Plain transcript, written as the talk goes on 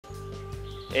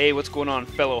Hey, what's going on,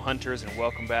 fellow hunters, and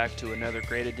welcome back to another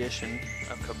great edition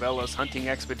of Cabela's Hunting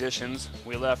Expeditions.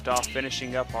 We left off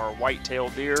finishing up our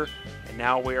white-tailed deer, and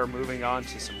now we are moving on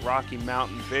to some Rocky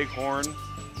Mountain Bighorn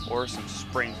or some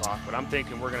springbok. But I'm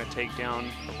thinking we're going to take down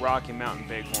a Rocky Mountain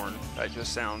Bighorn. That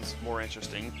just sounds more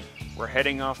interesting. We're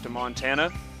heading off to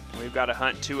Montana, and we've got to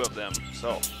hunt 2 of them,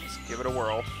 so let's give it a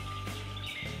whirl.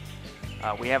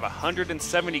 We have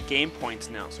 170 game points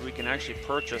now, so we can actually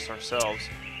purchase ourselves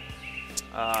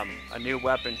a new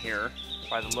weapon here,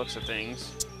 by the looks of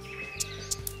things,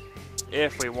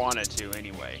 if we wanted to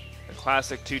anyway. The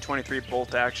classic 223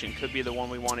 bolt action could be the one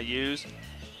we want to use.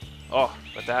 Oh,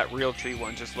 but that real tree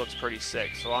one just looks pretty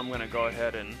sick, so I'm going to go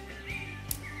ahead and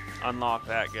unlock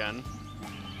that gun.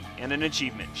 And an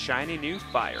achievement, shiny new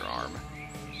firearm.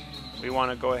 We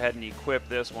want to go ahead and equip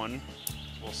this one.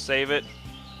 We'll save it,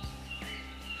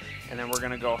 and then we're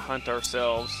going to go hunt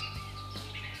ourselves.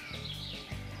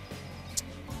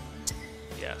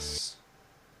 Yes,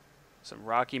 some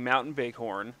Rocky Mountain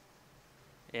Bighorn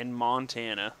in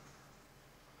Montana.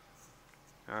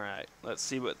 Alright, let's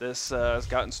see what this has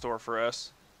got in store for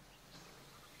us.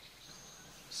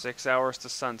 6 hours to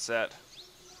sunset.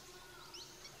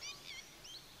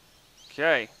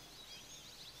 Okay.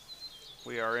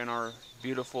 We are in our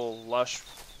beautiful, lush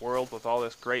world with all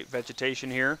this great vegetation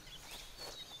here.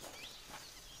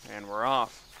 And we're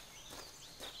off.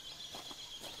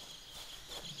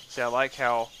 See, I like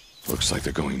how... Looks like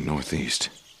they're going northeast.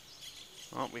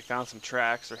 Well, we found some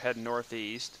tracks. They're heading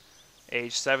northeast.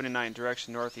 Age 79,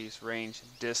 direction northeast, range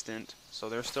distant. So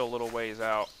they're still a little ways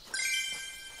out.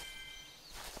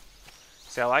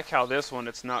 See, I like how this one,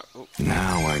 it's not... Oops.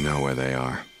 Now I know where they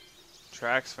are.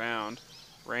 Tracks found.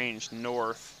 Range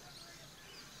north.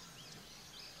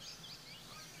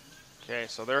 Okay,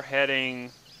 so they're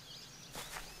heading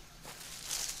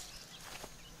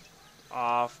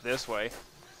off this way.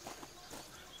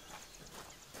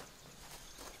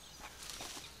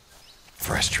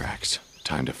 Fresh tracks.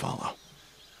 Time to follow.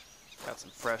 Got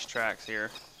some fresh tracks here.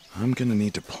 I'm gonna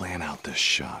need to plan out this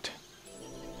shot.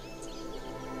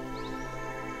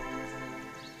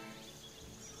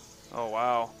 Oh,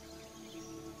 wow.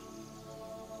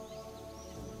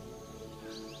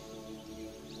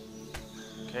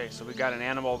 Okay, so we got an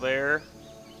animal there.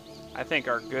 I think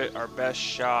our best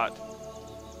shot,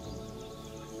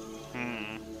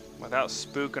 without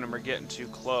spooking them or getting too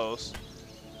close,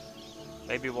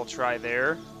 maybe we'll try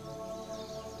there.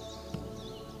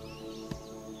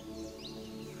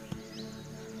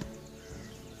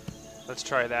 Let's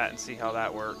try that and see how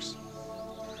that works.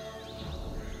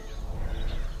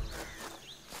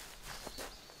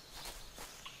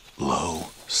 Low,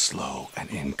 slow, and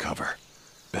in cover.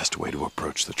 Best way to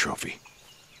approach the trophy.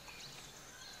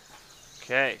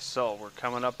 Okay, so we're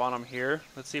coming up on them here.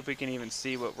 Let's see if we can even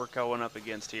see what we're going up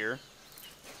against here.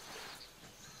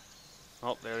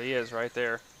 Oh, there he is right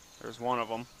there. There's one of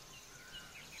them.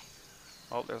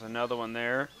 Oh, there's another one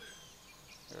there.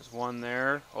 There's one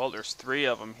there. Oh, there's 3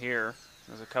 of them here.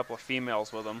 There's a couple of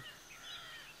females with them.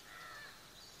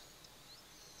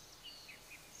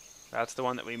 That's the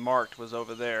one that we marked was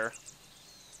over there.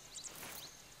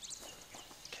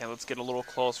 Okay, let's get a little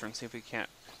closer and see if we can't.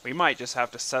 We might just have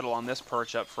to settle on this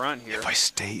perch up front here. If I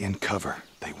stay in cover,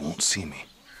 they won't see me.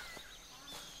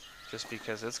 Just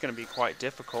because it's going to be quite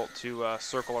difficult to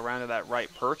circle around to that right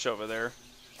perch over there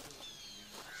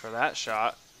for that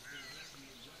shot.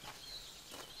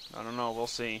 I don't know, we'll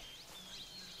see.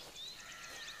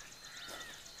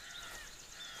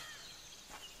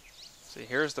 See,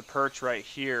 here's the perch right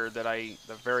here that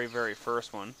the very, very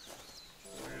first one.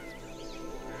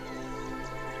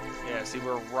 Yeah, see,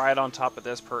 we're right on top of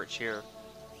this perch here.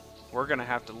 We're going to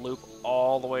have to loop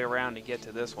all the way around to get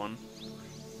to this one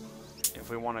if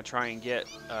we want to try and get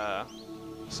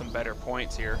some better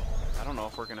points here. I don't know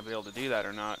if we're going to be able to do that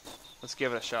or not. Let's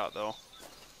give it a shot, though.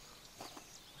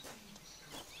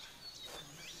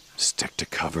 Stick to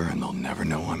cover and they'll never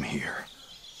know I'm here.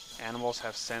 Animals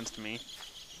have sensed me.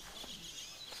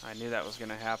 I knew that was going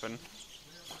to happen.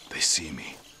 They see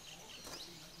me.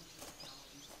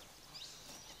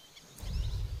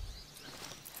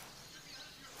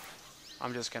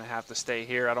 I'm just going to have to stay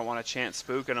here. I don't want a chance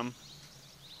spooking them.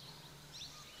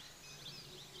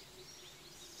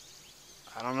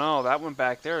 I don't know. That one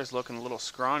back there is looking a little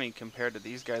scrawny compared to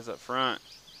these guys up front.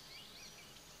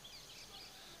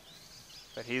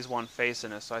 But he's one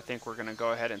facing us, so I think we're going to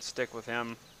go ahead and stick with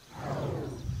him.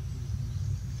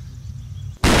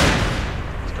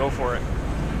 Let's go for it.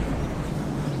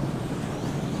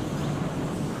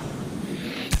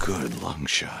 Good long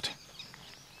shot.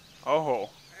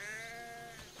 Oh.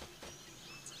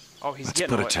 Oh, he's Let's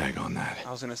getting away. put a tag on that.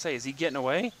 I was going to say, is he getting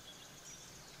away?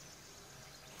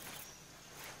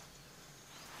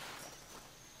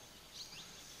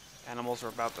 Animals are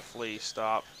about to flee.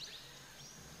 Stop.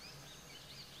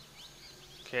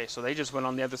 Okay, so they just went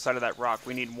on the other side of that rock.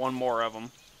 We need one more of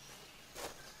them.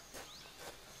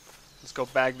 Let's go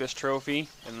bag this trophy,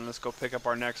 and then let's go pick up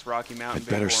our next Rocky Mountain I'd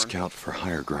better Bighorn. scout for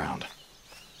higher ground.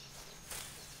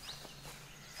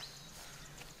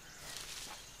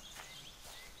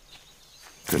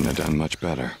 Couldn't have done much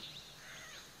better.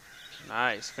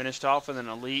 Nice. Finished off with an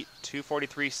elite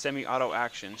 243 semi-auto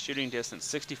action. Shooting distance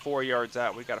 64 yards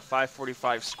out. We got a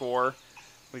 545 score.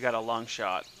 We got a lung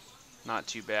shot. Not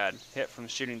too bad. Hit from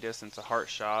shooting distance, a heart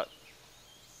shot.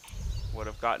 Would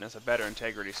have gotten us a better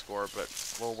integrity score,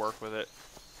 but we'll work with it.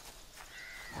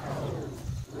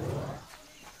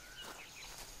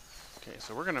 Okay,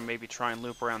 so we're going to maybe try and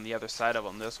loop around the other side of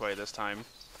them this way this time.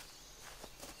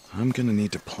 I'm gonna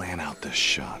need to plan out this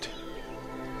shot.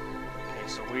 Okay,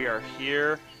 so we are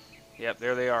here. Yep,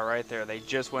 there they are right there. They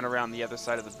just went around the other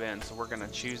side of the bend, so we're going to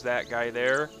choose that guy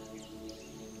there.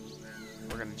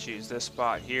 We're going to choose this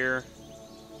spot here.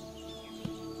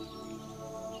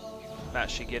 That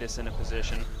should get us in a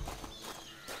position.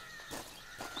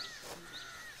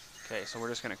 Okay, so we're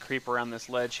just going to creep around this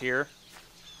ledge here.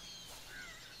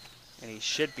 And he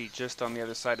should be just on the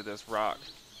other side of this rock.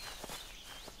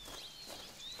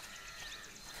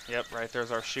 Yep, right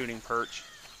there's our shooting perch.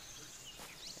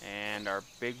 And our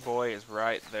big boy is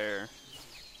right there.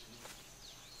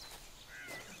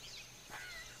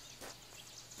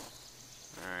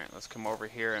 Alright, let's come over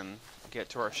here and get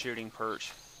to our shooting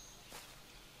perch.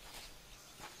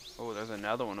 Oh, there's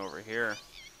another one over here.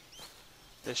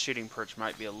 This shooting perch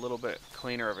might be a little bit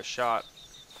cleaner of a shot.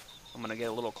 I'm going to get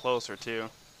a little closer too.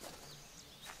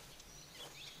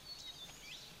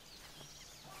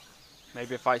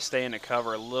 Maybe if I stay in the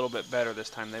cover a little bit better this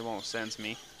time, they won't sense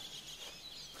me.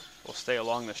 We'll stay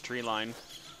along this tree line.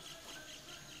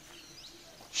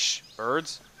 Shh,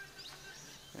 birds.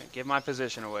 Give my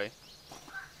position away.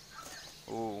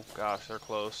 Ooh, gosh, they're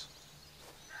close.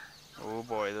 Oh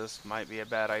boy, this might be a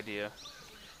bad idea.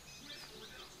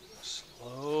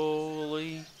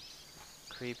 Slowly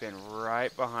creeping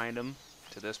right behind them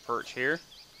to this perch here.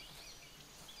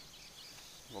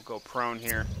 We'll go prone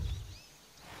here.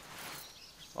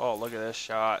 Oh, look at this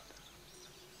shot.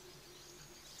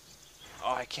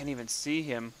 Oh, I can't even see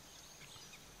him.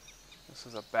 This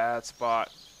is a bad spot.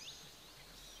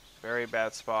 Very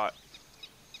bad spot.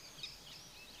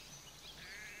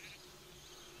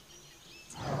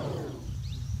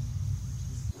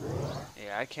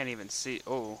 Yeah, I can't even see.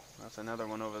 Oh, that's another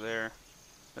one over there.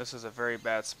 This is a very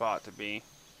bad spot to be.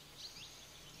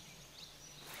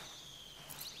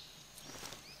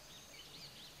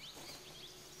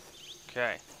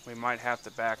 Okay, we might have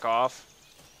to back off.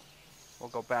 We'll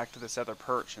go back to this other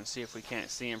perch and see if we can't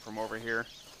see him from over here.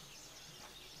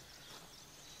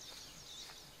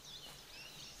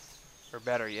 Or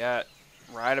better yet,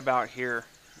 right about here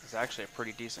is actually a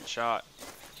pretty decent shot.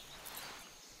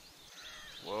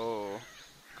 Whoa,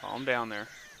 calm down there.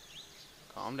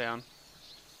 Calm down.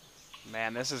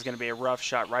 Man, this is going to be a rough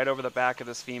shot right over the back of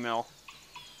this female.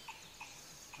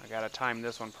 I got to time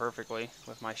this one perfectly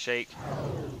with my shake.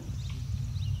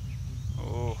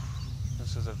 Oh,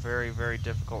 this is a very, very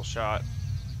difficult shot.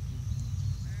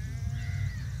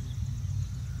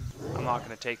 I'm not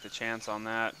going to take the chance on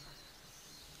that.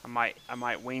 I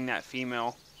might wing that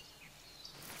female.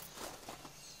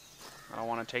 I don't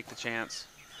want to take the chance.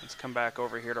 Let's come back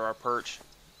over here to our perch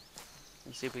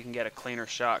and see if we can get a cleaner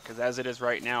shot, because as it is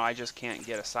right now, I just can't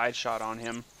get a side shot on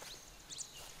him.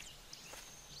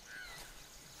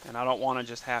 And I don't want to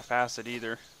just half-ass it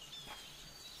either.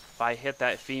 If I hit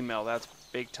that female, that's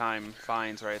big time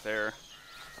fines right there.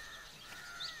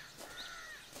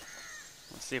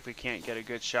 Let's see if we can't get a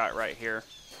good shot right here.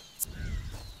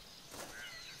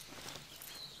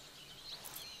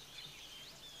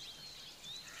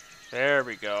 There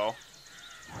we go.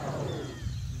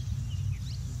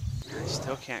 I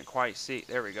still can't quite see.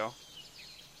 There we go.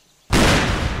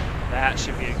 That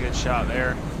should be a good shot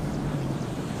there.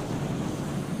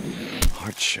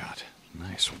 Hard shot.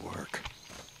 Nice work.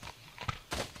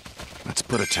 Let's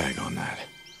put a tag on that.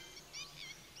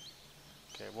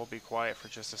 Okay, we'll be quiet for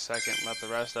just a second. Let the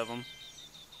rest of them.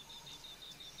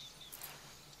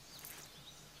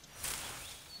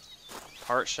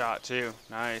 Heart shot too.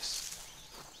 Nice.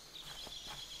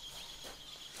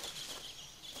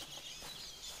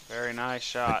 Very nice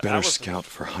shot. I'd better scout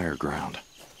for higher ground.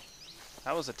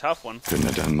 That was a tough one. Couldn't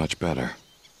have done much better.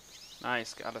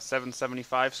 Nice. Got a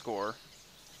 775 score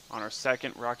on our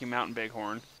second Rocky Mountain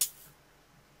Bighorn.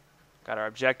 Got our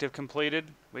objective completed.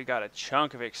 We got a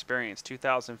chunk of experience,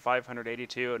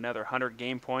 2,582, another 100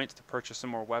 game points to purchase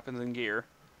some more weapons and gear.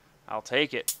 I'll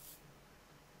take it.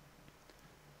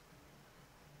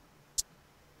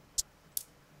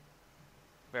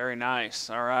 Very nice.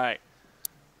 All right.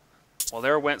 Well,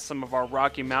 there went some of our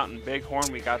Rocky Mountain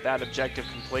Bighorn. We got that objective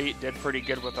complete. Did pretty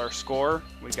good with our score.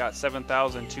 We got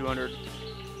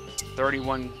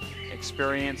 7,231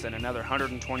 experience and another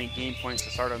 120 game points to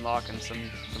start unlocking some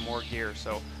more gear.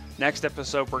 So next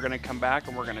episode, we're going to come back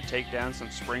and we're going to take down some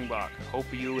Springbok. Hope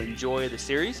you enjoy the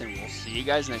series, and we'll see you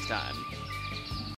guys next time.